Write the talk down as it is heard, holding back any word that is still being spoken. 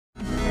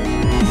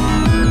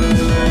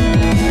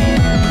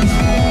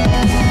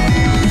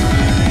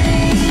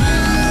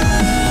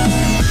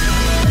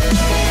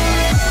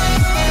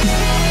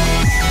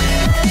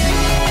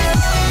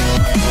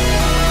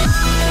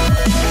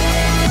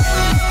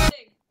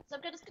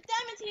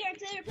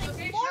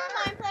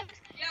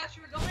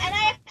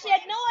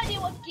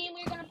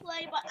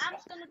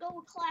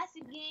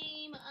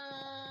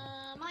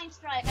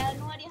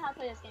idea how to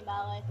play this game,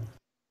 by the way.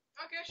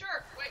 Okay,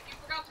 sure. Wait, you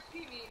forgot to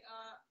pee me.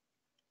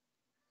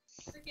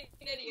 Freaking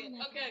idiot.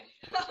 Okay.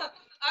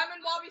 I'm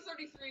in lobby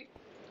 33.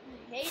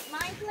 I hate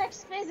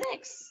Mineplex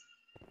physics.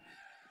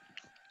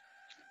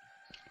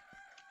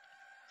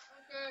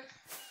 Okay.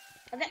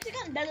 I've actually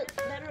gotten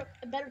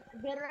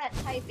better at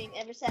typing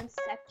ever since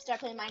I started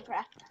playing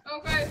Minecraft.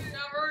 Okay, now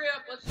hurry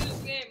up. Let's do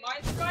this game.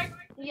 Minestrike?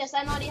 Yes,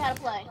 I know how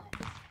to play.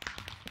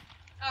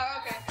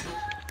 Oh, okay.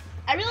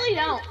 I really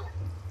don't.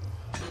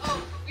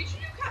 Oh, we should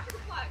do capture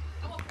the flag.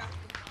 I love capture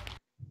the flag.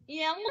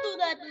 Yeah, we'll do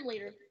that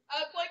later.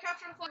 Play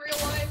capture the flag in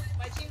real life.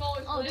 My team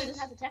always Oh, wins. dude, this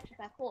has a texture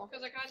pack. Cool.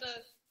 Because I kind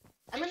of.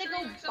 I'm gonna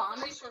go bomb.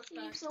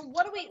 So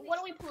what do we do? What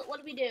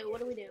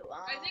do we do?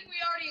 I think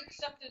we already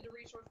accepted the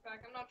resource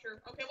pack. I'm not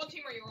sure. Okay, what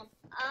team are you on?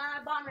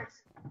 Bombers.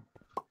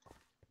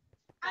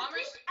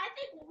 Bombers? I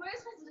think we're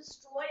supposed to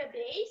destroy a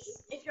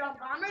base if you're on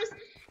bombers,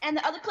 and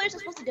the other players are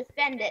supposed to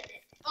defend it.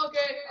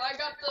 Okay, I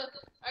got the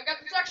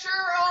texture.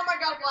 Oh my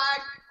god,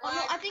 lag. Oh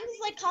no, I think this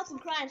is like cops and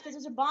crimes because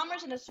there's a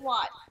bombers and a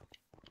SWAT.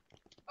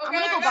 Okay,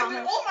 I'm gonna go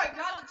bombers. Oh my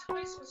god, it's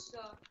twice with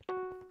stuff.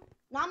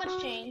 Not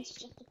much change,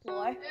 just the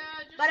floor.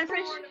 Yeah, just But I'm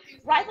pretty sure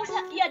rifles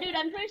have, yeah, dude,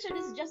 I'm pretty sure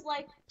this is just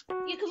like,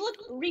 yeah, cause look,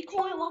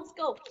 recoil on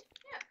scope.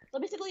 Yeah. So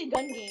basically a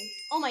gun game.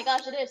 Oh my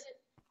gosh, it is.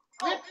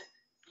 Oh.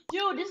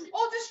 Dude, this is.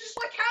 Oh, this is just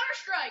like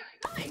Counter-Strike.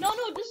 Nice. No,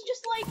 this is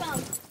just like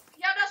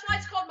Yeah, that's why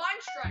it's called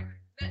Minestrike.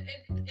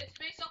 It's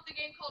based off the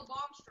game called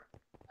Bombstrike.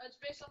 It's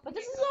based off. But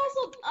this is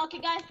also okay,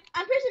 guys.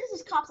 I'm pretty sure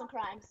this is cops and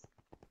crimes,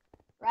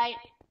 right?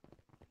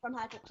 From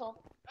Hypixel.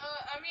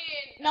 I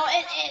mean. No,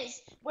 it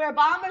is. We're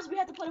bombers. We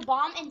have to put a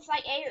bomb in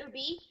site A or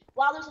B,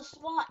 while there's a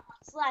SWAT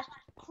slash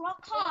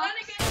croc cops.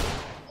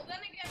 Well, then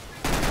again.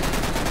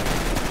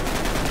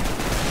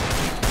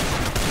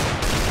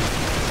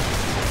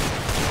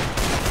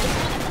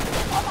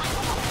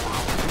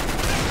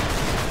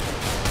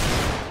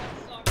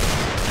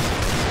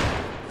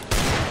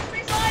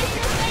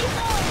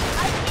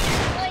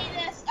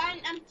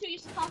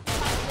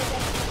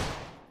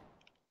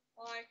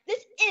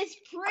 This is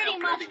pretty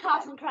much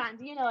cops and crimes,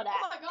 you know that.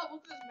 Oh my god,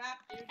 look at this map,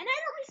 dude. And I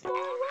don't respawn,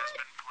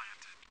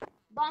 what?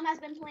 Bomb has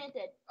been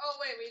planted. Oh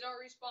wait, we don't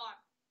respawn.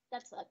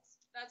 That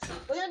sucks. That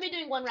sucks. We're gonna be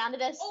doing one round of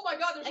this. Oh my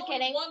god, there's only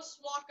kidding. one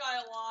SWAT guy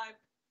alive.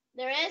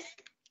 There is?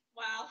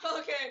 Wow,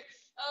 okay.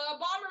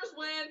 Bombers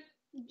win.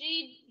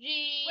 GG.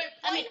 Wait,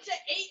 play to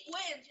 8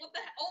 wins. What the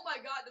heck? Oh my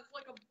god, that's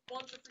like a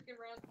bunch of freaking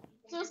rounds.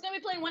 So it's gonna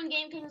be playing one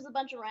game because there's a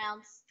bunch of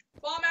rounds.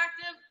 Bomb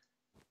active.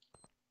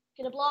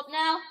 Can it blow up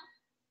now?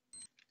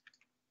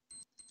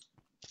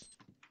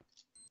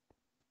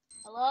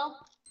 Hello?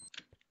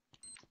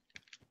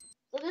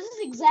 So this is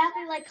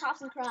exactly like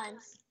cops and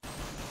crimes.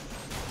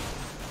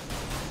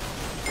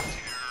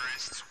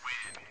 Terrorists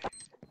win.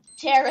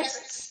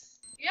 Terrorists.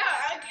 Yeah,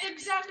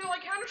 exactly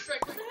like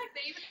Counter-Strike. What the heck?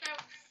 They even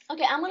have.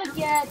 Okay, I'm gonna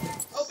get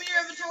Open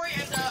your inventory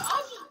and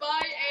I'll just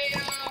buy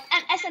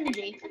an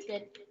SMG. That's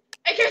good.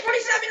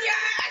 AK-47.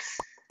 Yes.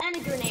 And a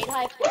grenade.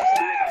 High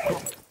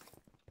explosive.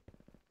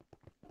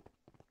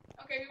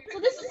 Okay. So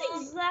this is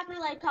exactly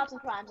like cops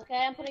and crimes.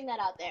 Okay, I'm putting that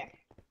out there.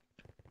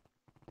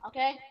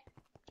 Okay.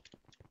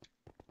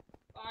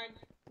 Fine.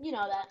 You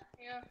know that.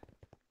 Yeah.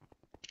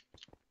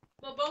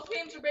 But both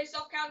games are based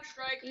off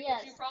Counter-Strike, which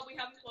Yes. you probably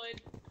haven't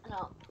played.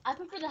 No, I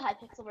prefer the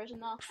Hypixel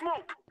version though.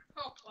 Smoke.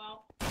 Oh,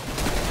 wow.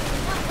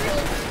 Not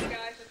really,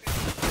 guys. Okay.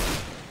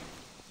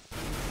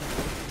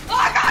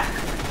 Oh, God!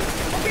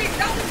 Okay,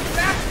 that was the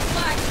back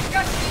flag. You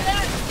guys see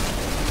that?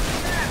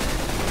 Yeah.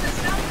 The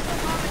sound of the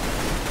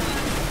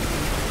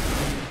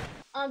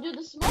bombing. Dude,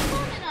 the smoke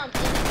bomb and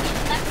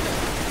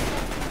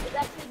is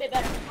actually a bit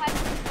better.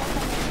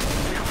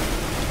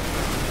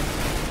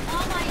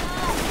 Oh my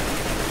god!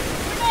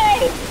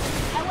 Grenade!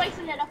 I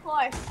wasted it, of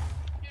course.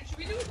 Dude, should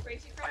we do a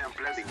crazy crap? I am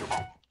planting the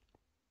bomb.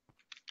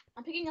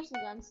 I'm picking up some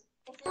guns.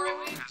 Before I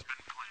leave?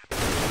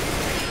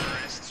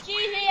 Terrorists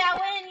GG, I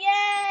win!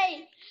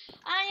 Yay!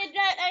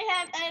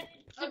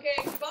 Okay,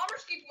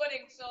 bombers keep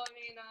winning, so I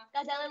mean,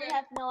 Guys, I literally okay.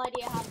 have no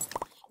idea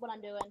what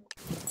I'm doing.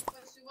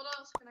 Let's see, what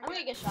else can I I'm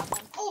gonna get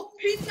shotgun. Oh,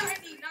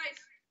 P90, nice!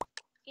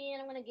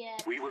 And I'm gonna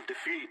get. We will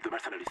defeat the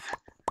mercenaries.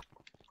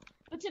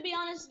 But to be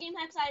honest, game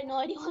hacks, I have no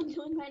idea what I'm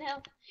doing right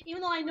now.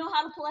 Even though I know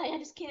how to play, I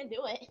just can't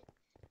do it.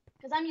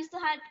 Because I'm used to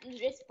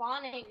just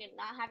spawning and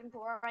not having to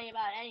worry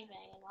about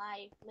anything in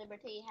life.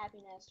 Liberty,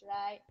 happiness,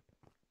 right?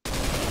 Yeah,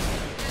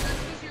 that's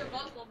because you're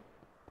Muslim.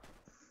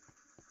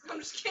 I'm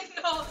just kidding,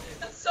 no,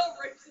 that's so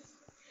racist.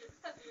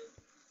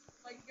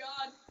 My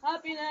god.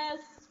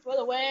 Happiness for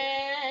the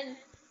win.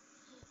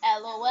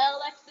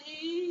 LOLXD.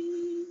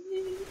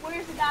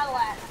 Where's the battle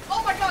at?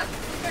 Oh my god,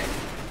 okay.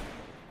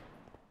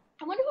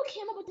 I wonder who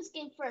came up with this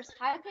game first.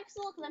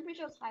 Hypixel? Because I'm pretty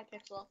sure it's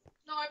Hypixel.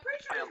 No, I'm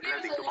pretty sure I am this game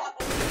is planting a the lot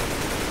bomb. older.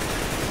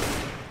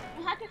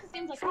 Well, Hypixel's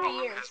game's like 3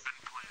 years.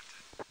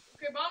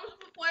 Okay, bombs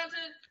were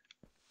planted.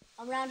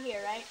 Around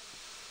here, right?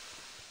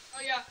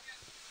 Oh yeah.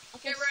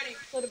 Okay, Get ready.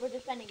 So we're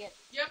defending it.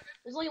 Yep.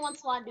 There's only one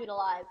SWAT dude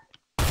alive.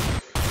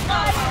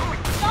 Fire!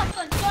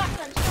 Shotgun!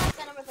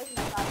 I'm replacing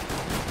the shotgun.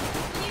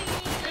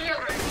 Get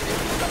ready.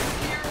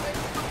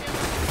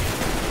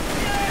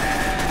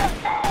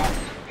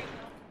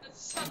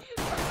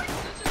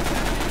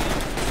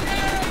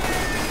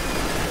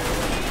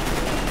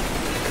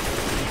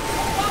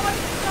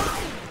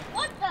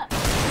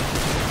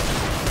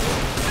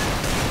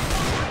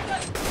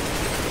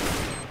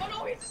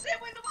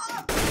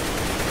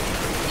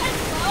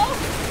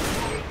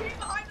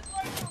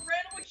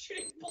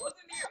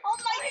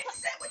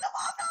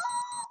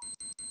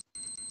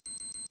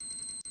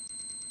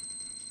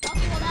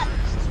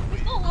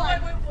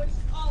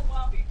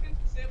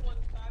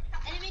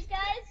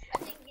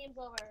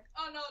 over.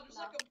 Oh no, there's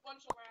No. like a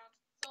bunch of rounds.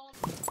 So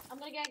I'm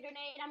gonna get a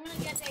grenade. I'm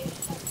gonna get a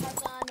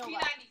shotgun Nova.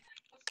 P90.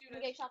 Let's do I'm gonna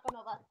this. get shotgun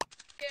Nova.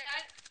 Okay,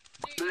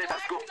 dude, you don't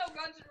actually know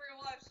guns in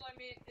real life, so I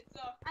mean, it's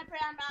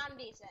I'm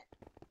decent.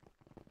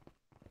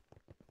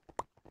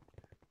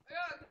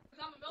 yeah, 'cause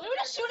I'm a We military. were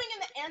just guy. shooting in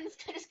the end. This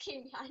guy just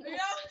came behind us.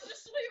 Yeah, it's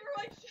just we were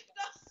like,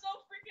 that's so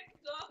freaking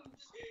dumb.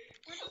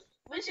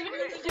 We should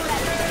we're do just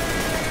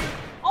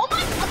that. Oh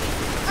my! Okay,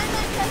 my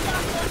man says that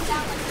I'm going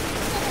down like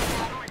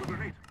Throwing a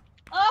grenade.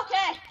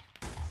 okay.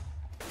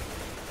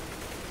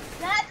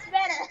 That's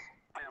better.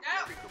 I am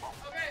Now, planting the bomb.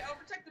 okay, I'll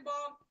protect the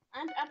bomb.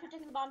 I'm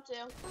protecting the bomb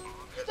too.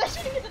 They're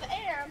shooting into the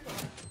air.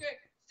 Okay,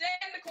 stay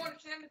in the corner,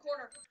 stay in the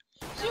corner.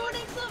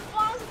 Shooting some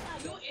bombs.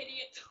 You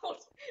idiot! Don't.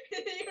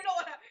 You know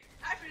what?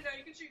 Actually, no.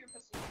 You can shoot your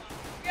pistol.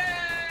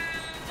 Yeah.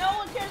 No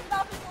one cares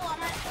about people. I'm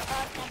not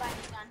stand by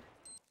this gun.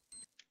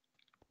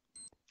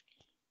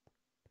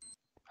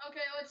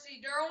 Okay, let's see.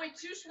 There are only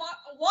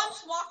one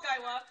SWAT guy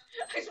left.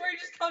 I swear he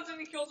just comes in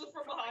and kills us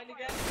from behind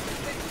again.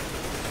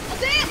 Oh,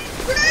 damn!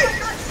 Grenade!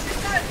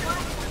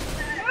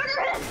 Murder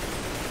him!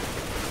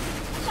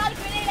 I shot a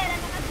grenade at him.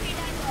 I'm not pretty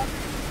dying low.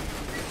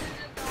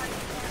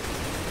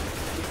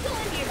 He's still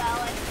in here, by the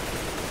way.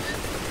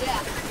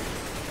 Yeah.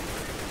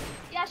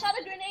 Yeah, I shot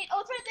a grenade. Oh,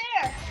 it's right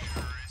there.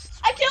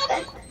 I killed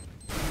him!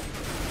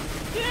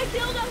 Dude, I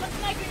killed him with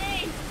my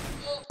grenade.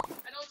 Oh,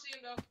 I don't see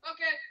him though.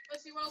 Okay,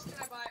 let's see. What else can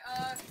I buy?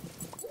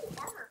 Ooh,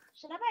 armor.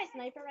 Should I buy a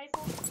sniper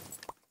rifle?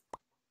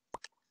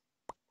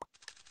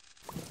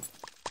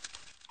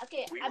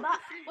 Okay, I bought.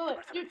 Wait,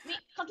 dude,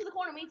 come to the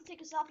corner. We need to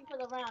take a selfie for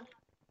the round.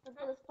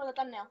 For the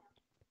thumbnail.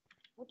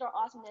 With our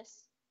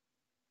awesomeness.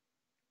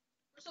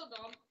 We're so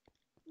dumb.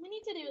 We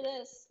need to do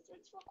this.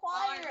 It's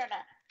required.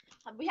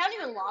 We haven't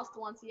even lost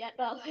once yet,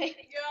 by the way.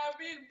 Yeah, I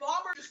mean,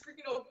 Bomber is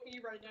freaking OP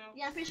right now.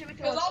 Yeah, I'm pretty sure we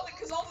Because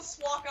can. all the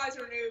SWAT guys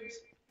are noobs.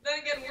 Then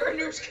again, we're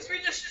noobs because we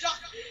just shot.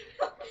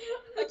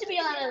 But to be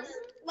honest,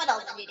 what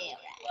else did we do?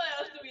 What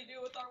else do we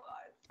do with our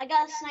lives? I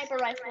got a sniper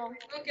rifle.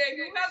 Okay,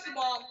 who has the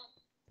bomb?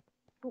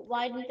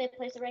 Why didn't they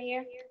place it right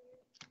here?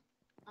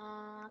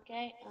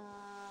 Okay.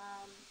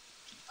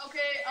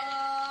 Okay,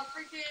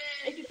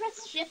 freaking. If you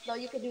press shift though,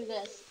 you could do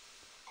this.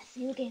 I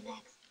see you, Game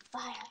Max.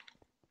 Fire.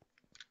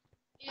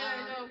 Yeah,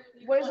 I know.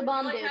 Where's the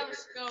bomb like dude? have a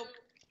scope.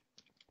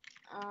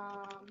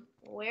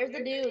 Where's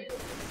the dude?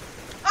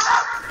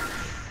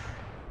 Ah!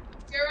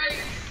 Get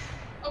ready.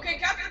 Okay,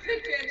 Captain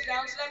Pigpan's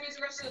down, so that means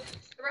the rest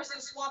of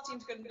the SWAT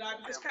team's gonna die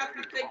because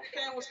Captain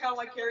Pigpan was kind of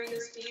like carrying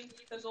his team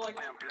because of like,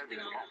 you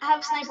know. I have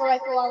a sniper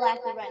rifle all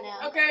active right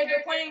now. Okay,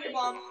 they're playing the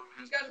bomb.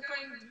 These guys are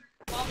playing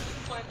bombs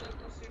and planted.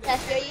 Let's do Can I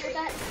this. spare you with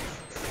that?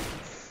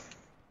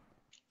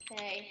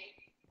 Okay.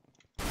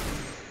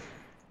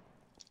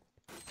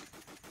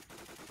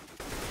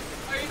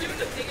 Are you doing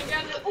the thing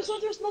again? I saw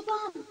there's smoke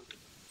bomb.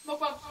 Smoke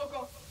bomb, smoke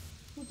bomb.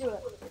 Let's do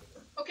it.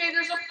 Okay,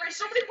 there's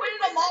somebody putting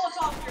a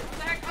Molotov here. What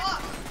the heck?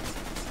 Ah!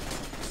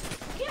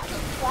 Can't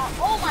just wow.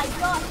 Oh my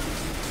gosh.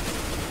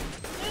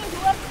 Dude,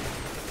 whoever.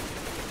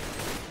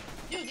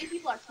 Dude, these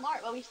people are smart,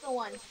 but we still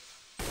won.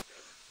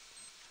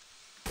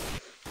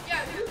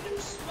 Yeah, who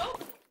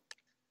smoke?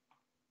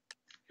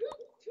 Who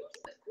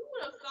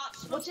would have thought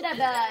smoke? What should I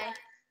buy?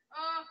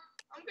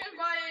 I'm gonna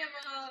buy him,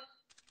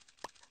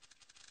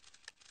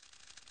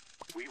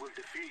 We will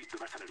defeat the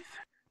mercenaries.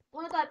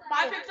 What about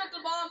I buy? picked up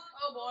the bomb.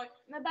 Oh boy.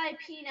 I'm gonna buy a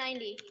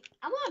P90.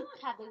 I want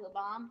to have the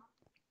bomb.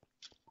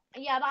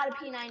 Yeah, I bought a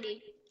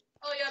P90.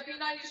 Oh yeah,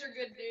 P90s are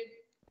good, dude.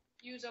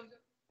 Use them.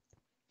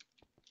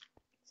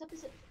 Except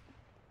this.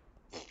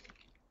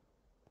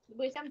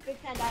 Wait, some big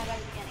fan died right at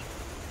the beginning.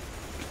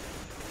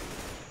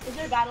 Is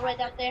there a battle right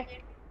out there?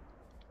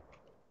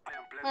 I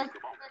am planting the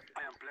bomb.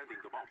 I am planting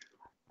the bomb.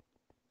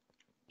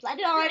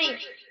 Planted already. I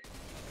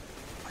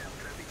am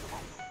planting the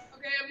bomb.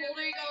 Okay, I'm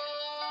holding,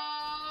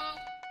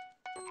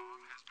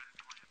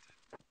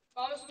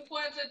 bomb has been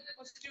planted.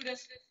 Let's do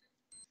this.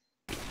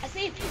 I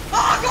see.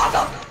 Oh god,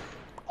 no!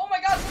 Oh my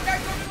god, some guy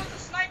coming with a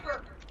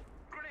sniper.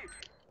 Grenade.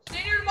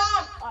 Stay near the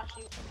bomb. Oh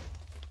shoot.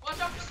 Watch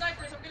out for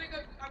snipers. I'm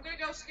gonna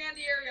go scan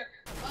the area.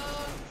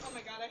 Oh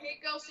my god, I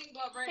hate ghosting,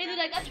 but right Hey dude,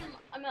 now. I got your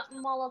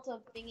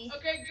Molotov thingy.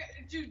 Okay,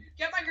 dude,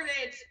 get my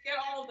grenades. Get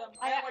all of them.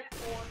 I have like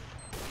 4.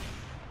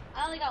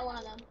 I only got one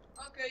of them.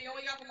 Okay, you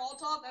only got the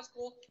Molotov? That's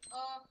cool.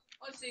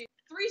 Let's see.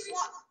 3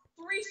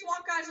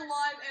 SWAT guys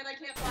alive, and I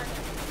can't find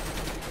them.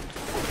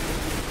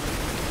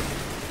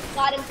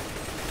 Got him.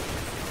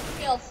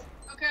 Kills.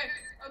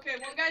 Okay,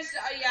 one guy's,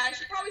 yeah, I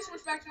should probably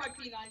switch back to my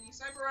P90.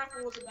 Sniper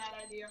rifle was a bad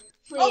idea.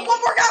 Please. Oh, one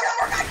more guy,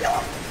 kill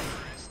him!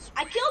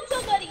 I killed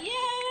somebody, yay!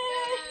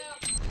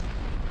 Yeah.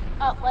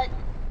 Oh, what?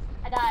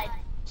 I died.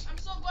 I'm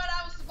so glad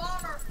I was the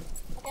bomber.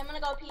 Okay, I'm gonna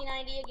go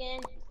P90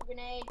 again.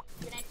 Grenade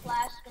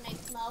flash,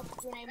 grenade smoke,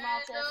 grenade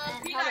Molotov,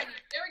 and P90. helmet.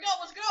 There we go,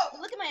 let's go!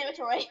 Look at my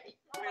inventory.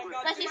 Oh my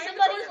god. Can I see my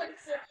somebody? inventory's like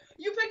full.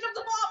 You picked up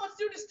the bomb, let's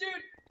do this,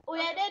 dude! Oh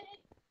yeah, I did?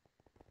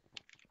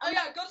 Oh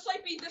yeah, go to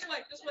site B, this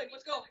way,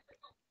 let's go.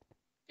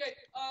 Okay,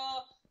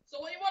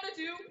 so what you want to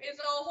do is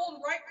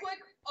hold right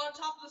click on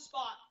top of the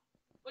spot,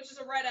 which is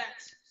a red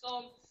X.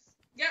 So,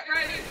 get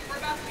ready, we're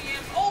about to be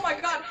in. Oh my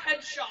god,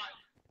 headshot!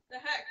 The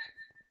heck?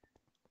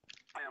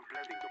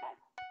 planting the bomb.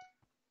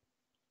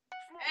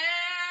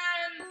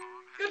 And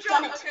good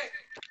Done job. it. Okay.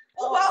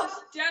 Oh wow, it's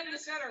dead in the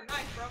center.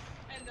 Nice, bro.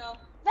 And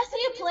If I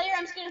see a player,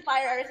 I'm just gonna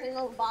fire every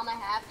single bomb I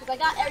have because I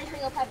got every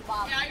single type of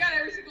bomb. yeah, I got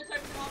every single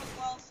type of bomb as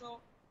well. So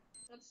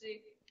let's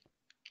see.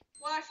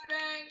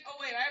 Flashbang. Oh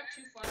wait, I have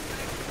 2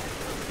 flashbangs.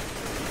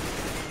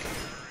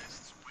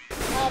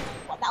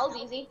 Well, that was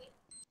easy.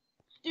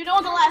 Dude,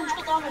 don't lie. Just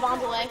put all the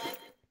bombs away.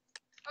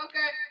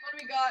 Okay, what do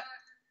we got?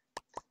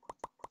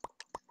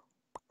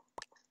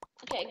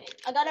 Okay,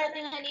 I got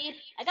everything I need.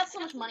 I got so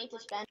much money to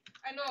spend.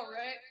 I know,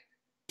 right?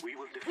 We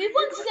will defeat We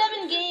won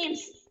 7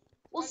 games.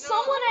 Will I know.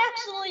 someone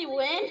actually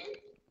win?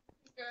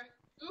 Okay.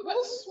 Ooh,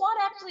 Will SWAT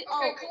actually?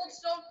 okay, Oh,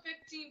 Coldstone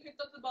 15 picked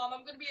up the bomb.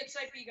 I'm gonna be at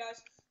Site B,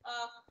 guys.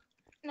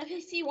 and if I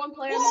see one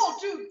player, Whoa,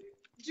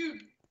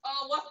 dude.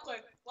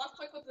 Left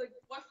click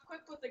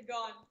with the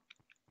gun.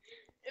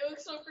 It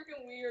looks so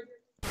freaking weird.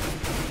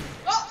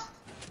 Oh,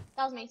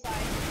 that was me. Sorry.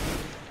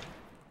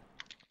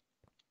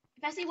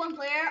 If I see one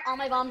player, all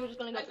my bombs are just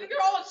gonna go I through. think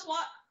they're all at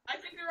SWAT. I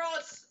think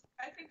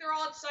they're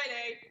all at Site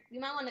A. You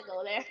might want to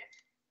go there.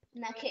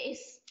 In that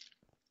case,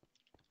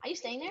 are you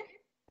staying there?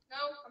 No,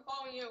 I'm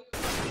following you.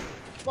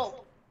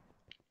 Whoa.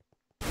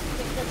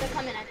 They're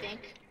coming, I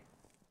think.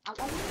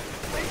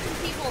 Where's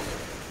the people?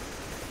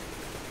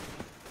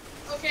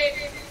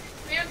 Okay,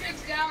 man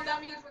pig's down. That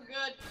means we're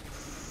good.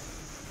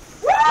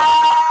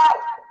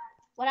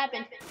 What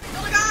happened?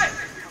 Kill the guy!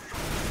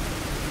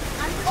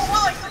 Oh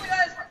wow, I killed the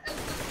guy as the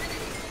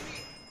minute he killed me.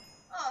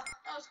 Oh,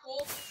 that was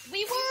cool.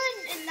 We won,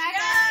 and that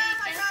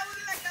Yeah, my guy. god, look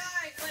at that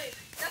guy. Wait,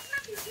 that's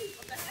not PC.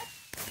 What the heck?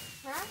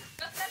 Huh?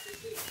 That's not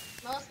PC.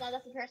 No, it's not.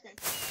 That's a person.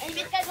 And if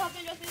you guys hope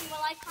you enjoyed this video,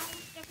 like, comment,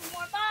 subscribe for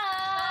more.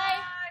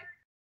 Bye.